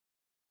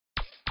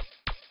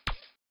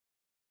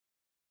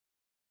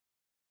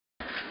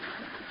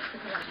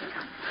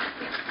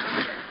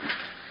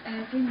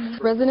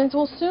Residents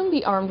will soon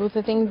be armed with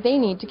the things they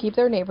need to keep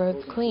their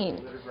neighborhoods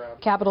clean.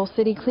 Capital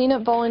City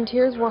cleanup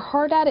volunteers were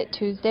hard at it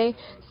Tuesday,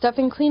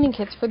 stuffing cleaning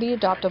kits for the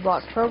Adopt a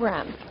Block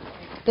program.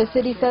 The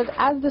city says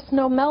as the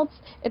snow melts,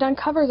 it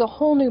uncovers a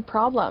whole new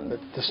problem.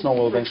 The snow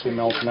will eventually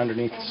melt, and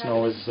underneath the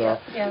snow is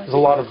a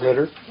lot of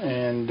litter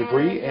and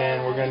debris,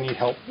 and we're going to need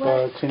help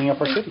cleaning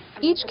up our city.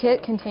 Each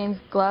kit contains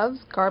gloves,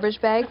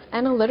 garbage bags,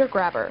 and a litter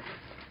grabber.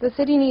 The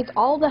city needs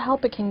all the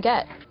help it can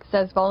get,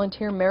 says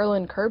volunteer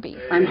Marilyn Kirby.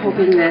 I'm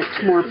hoping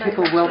that more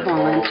people will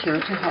volunteer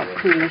to help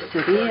clean the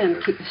city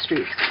and keep the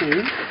streets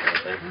clean,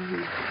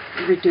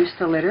 reduce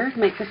the litter,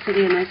 make the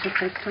city a nicer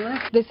place to live.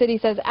 The city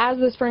says as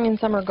the spring and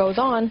summer goes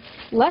on,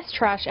 less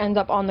trash ends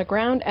up on the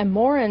ground and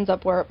more ends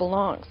up where it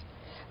belongs.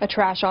 A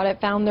trash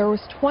audit found there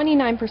was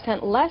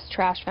 29% less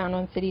trash found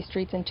on city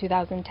streets in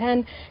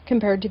 2010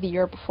 compared to the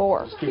year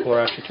before. People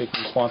are actually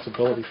taking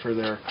responsibility for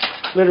their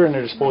litter and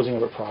they're disposing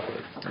of it properly,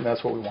 and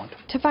that's what we want.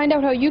 To find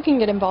out how you can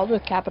get involved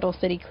with Capital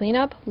City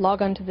Cleanup,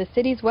 log on to the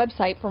city's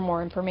website for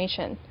more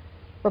information.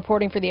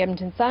 Reporting for the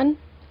Edmonton Sun,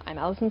 I'm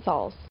Allison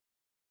Sauls.